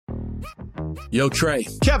Yo, Trey.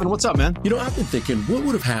 Kevin, what's up, man? You know, I've been thinking, what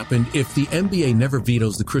would have happened if the NBA never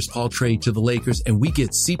vetoes the Chris Paul trade to the Lakers and we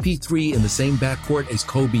get CP3 in the same backcourt as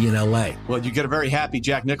Kobe in LA? Well, you get a very happy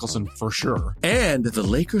Jack Nicholson for sure. And the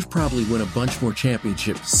Lakers probably win a bunch more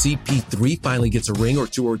championships. CP3 finally gets a ring or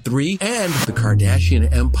two or three, and the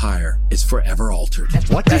Kardashian empire is forever altered.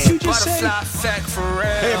 What did you just say?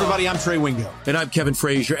 Hey, everybody, I'm Trey Wingo. And I'm Kevin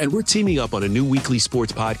Frazier, and we're teaming up on a new weekly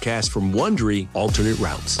sports podcast from Wondery, Alternate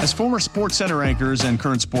Routes. As former Sports Center anchors and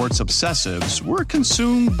current sports obsessives, we're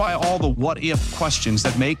consumed by all the what-if questions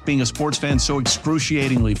that make being a sports fan so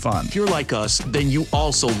excruciatingly fun. If you're like us, then you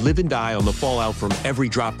also live and die on the fallout from every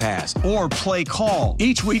drop pass. Or play call.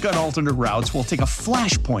 Each week on Alternate Routes, we'll take a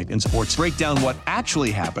flashpoint in sports, break down what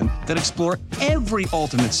actually happened, then explore every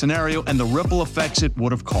alternate scenario and the ripple effects it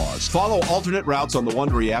would have caused. Follow Alternate Routes on the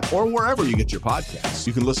Wondery app or wherever you get your podcasts.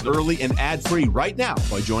 You can listen early and ad-free right now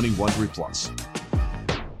by joining Wondery Plus.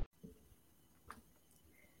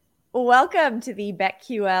 Welcome to the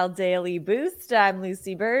BetQL Daily Boost. I'm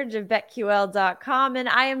Lucy Burge of BetQL.com, and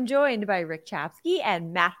I am joined by Rick Chapsky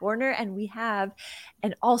and Matt Warner, and we have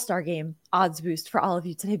an All-Star Game odds boost for all of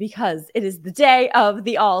you today because it is the day of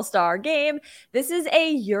the All-Star Game. This is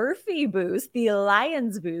a Yerfy boost, the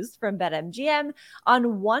Lions boost from BetMGM on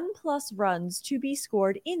 1+ runs to be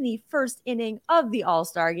scored in the first inning of the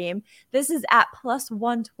All-Star Game. This is at plus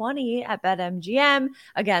 120 at BetMGM.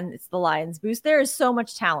 Again, it's the Lions boost. There is so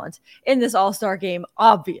much talent in this All-Star Game.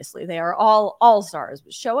 Obviously, they are all All-Stars,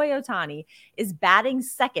 but Shohei Ohtani is batting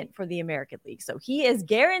second for the American League. So he is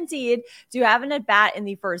guaranteed to have an at-bat in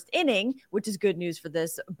the first inning, which is good news for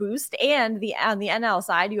this boost. And on the NL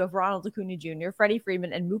side, you have Ronald Acuna Jr., Freddie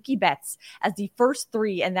Freeman, and Mookie Betts as the first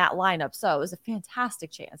three in that lineup. So it was a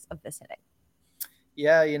fantastic chance of this hitting.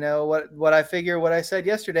 Yeah, you know what I figure, what I said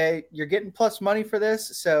yesterday, you're getting plus money for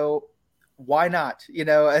this, so why not? You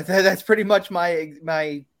know, that's pretty much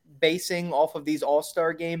my basing off of these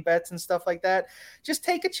All-Star Game bets and stuff like that. Just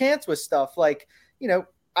take a chance with stuff like, you know,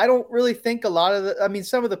 I don't really think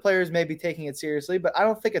some of the players may be taking it seriously, but I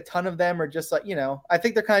don't think a ton of them are just like, you know, I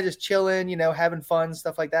think they're kind of just chilling, you know, having fun,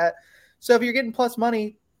 stuff like that. So if you're getting plus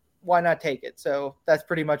money, why not take it? So that's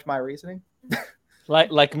pretty much my reasoning.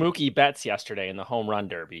 Like Mookie Betts yesterday in the home run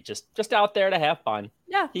derby, just out there to have fun.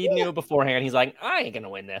 Yeah. He knew beforehand. He's like, I ain't going to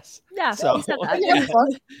win this. Yeah. So, he said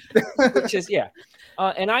that. which is, yeah.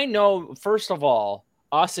 And I know, first of all,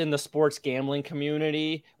 us in the sports gambling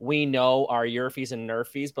community, we know our Yerfies and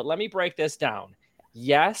Nerfies, but let me break this down.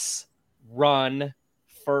 Yes, run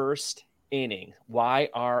first inning.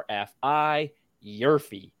 YRFI,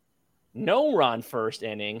 Yerfie. No run first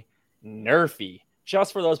inning, Nerfie.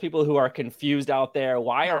 Just for those people who are confused out there,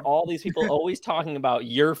 why are all these people always talking about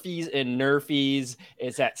Yerfies and Nerfies?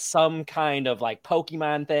 Is that some kind of like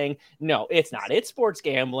Pokemon thing? No, it's not. It's sports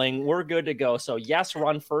gambling. We're good to go. So yes,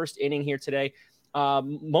 run first inning here today.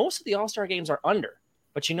 Most of the All-Star games are under,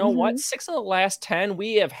 but you know what? 6 of the last 10,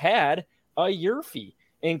 we have had a Yerfie,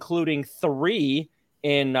 including 3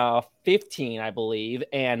 in 15, I believe,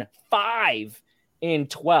 and 5 in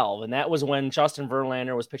 12. And that was when Justin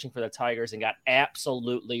Verlander was pitching for the Tigers and got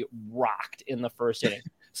absolutely rocked in the first inning.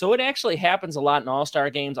 So it actually happens a lot in All-Star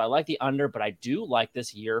games. I like the under, but I do like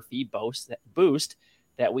this Yerfie boost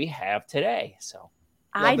that we have today. So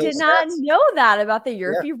I did not know that about the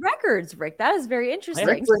Yerfie records, Rick. That is very interesting.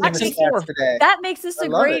 That makes this a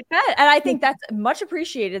great bet. And I think that's much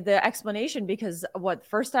appreciated, the explanation, because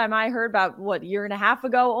first time I heard about year and a half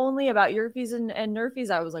ago only about Yerfies and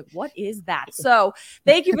Nerfies, I was like, what is that? So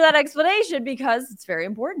thank you for that explanation, because it's very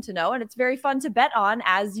important to know. And it's very fun to bet on,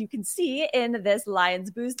 as you can see in this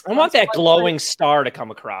Lions boost. I want that glowing star to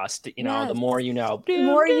come across, the more you know. The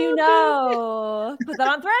more you know. Put that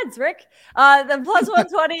on Threads, Rick. The plus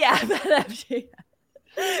 120 at BetMGM.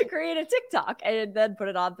 Create a TikTok and then put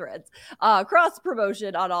it on Threads. Cross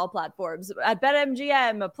promotion on all platforms. At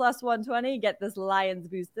BetMGM, plus 120, get this Lions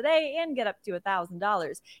boost today and get up to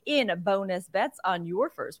 $1,000 in bonus bets on your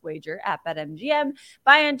first wager at BetMGM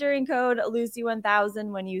by entering code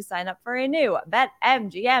Lucy1000 when you sign up for a new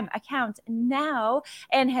BetMGM account now,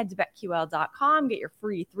 and head to BetQL.com. Get your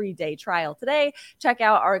free 3-day trial today. Check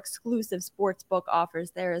out our exclusive sportsbook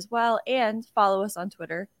offers there as well, and follow us on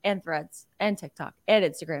Twitter and Threads and TikTok and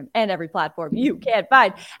Instagram and every platform you can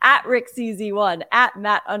find at RickCZ1, at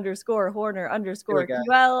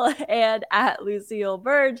Matt_Horner_QL, and at Lucille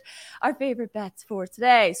Burge. Our favorite bets for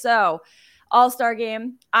today. So All-Star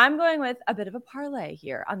game. I'm going with a bit of a parlay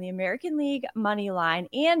here on the American League money line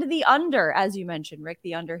and the under, as you mentioned, Rick.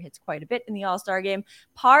 The under hits quite a bit in the All-Star game.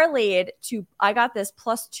 Parlayed to, I got this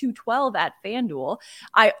plus 212 at FanDuel.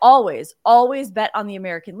 I always bet on the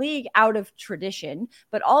American League out of tradition,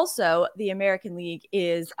 but also the American League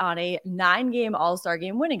is on a 9-game All-Star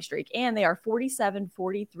game winning streak, and they are 47,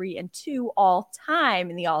 43, and 2 all time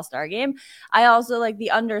in the All-Star game. I also like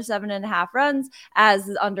the under 7.5 runs, as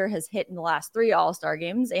the under has hit in the last 3 All-Star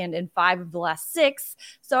games and in 5 of the last 6.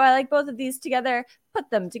 So I like both of these together, put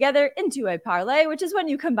them together into a parlay, which is when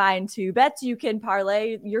you combine 2 bets, you can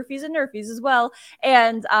parlay your fees and nerfies as well.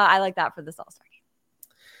 And I like that for this All-Star game.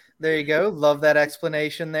 There you go. Love that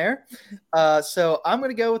explanation there. So I'm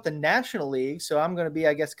going to go with the National League. So I'm going to be,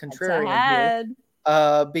 I guess, contrarian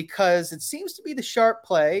here. Because it seems to be the sharp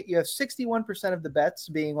play. You have 61% of the bets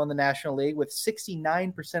being on the National League, with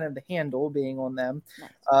 69% of the handle being on them.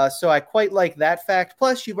 Nice. So I quite like that fact.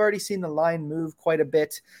 Plus, you've already seen the line move quite a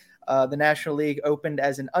bit. The National League opened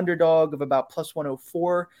as an underdog of about plus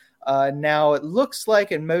 104. Now it looks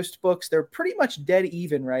like in most books, they're pretty much dead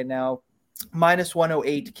even right now. Minus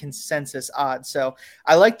 108 consensus odds. So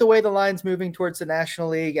I like the way the line's moving towards the National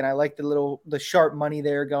League, and I like the sharp money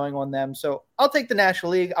there going on them. So I'll take the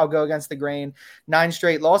National League. I'll go against the grain. 9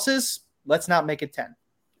 straight losses. Let's not make it 10.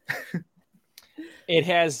 It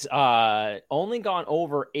has only gone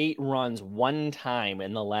over 8 runs one time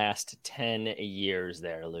in the last 10 years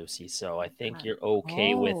there, Lucy. So I think you're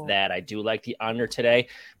okay with that. I do like the under today,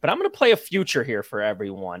 but I'm going to play a future here for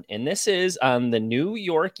everyone. And this is the New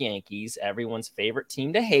York Yankees, everyone's favorite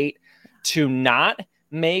team to hate, to not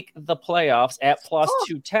make the playoffs at plus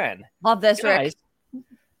 210. Love this, Guys, Rick.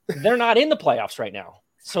 They're not in the playoffs right now.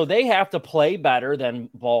 So they have to play better than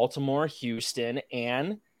Baltimore, Houston,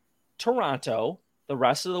 and Toronto the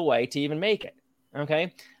rest of the way to even make it.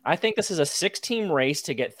 Okay. I think this is a 6-team race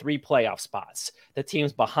to get 3 playoff spots. The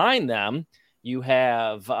teams behind them, you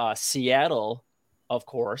have Seattle, of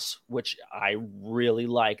course, which I really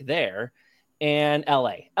like there, and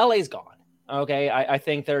LA. LA's gone. Okay. I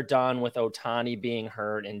think they're done with Ohtani being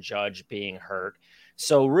hurt and Judge being hurt.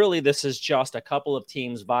 So really, this is just a couple of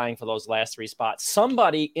teams vying for those last 3 spots.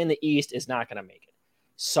 Somebody in the East is not going to make it.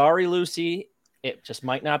 Sorry, Lucy. It just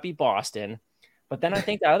might not be Boston. But then I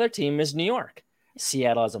think the other team is New York.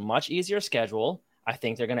 Seattle has a much easier schedule. I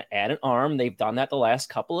think they're going to add an arm. They've done that the last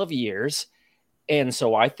couple of years. And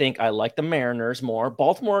so I think I like the Mariners more.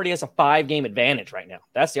 Baltimore already has a 5-game advantage right now.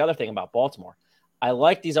 That's the other thing about Baltimore. I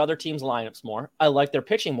like these other teams' lineups more. I like their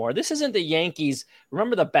pitching more. This isn't the Yankees.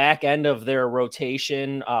 Remember the back end of their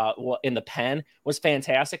rotation in the pen was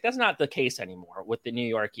fantastic. That's not the case anymore with the New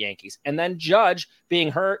York Yankees. And then Judge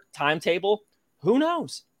being hurt, timetable, who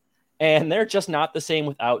knows? And they're just not the same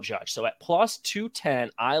without Judge. So at plus 210,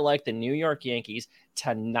 I like the New York Yankees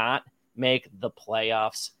to not make the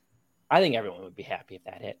playoffs. I think everyone would be happy if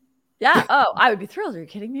that hit. Yeah. Oh, I would be thrilled. Are you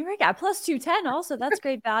kidding me, Rick? At plus 210 also. That's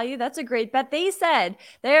great value. That's a great bet.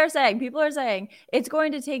 People are saying it's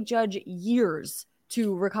going to take Judge years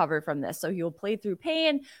to recover from this. So he will play through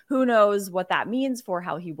pain. Who knows what that means for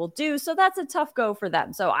how he will do. So that's a tough go for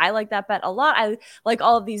them. So I like that bet a lot. I like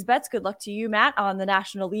all of these bets. Good luck to you, Matt, on the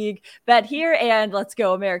National League bet here. And let's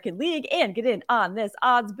go American League and get in on this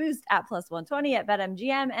odds boost at plus 120 at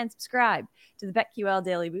BetMGM, and subscribe to the BetQL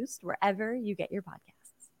Daily Boost wherever you get your podcast.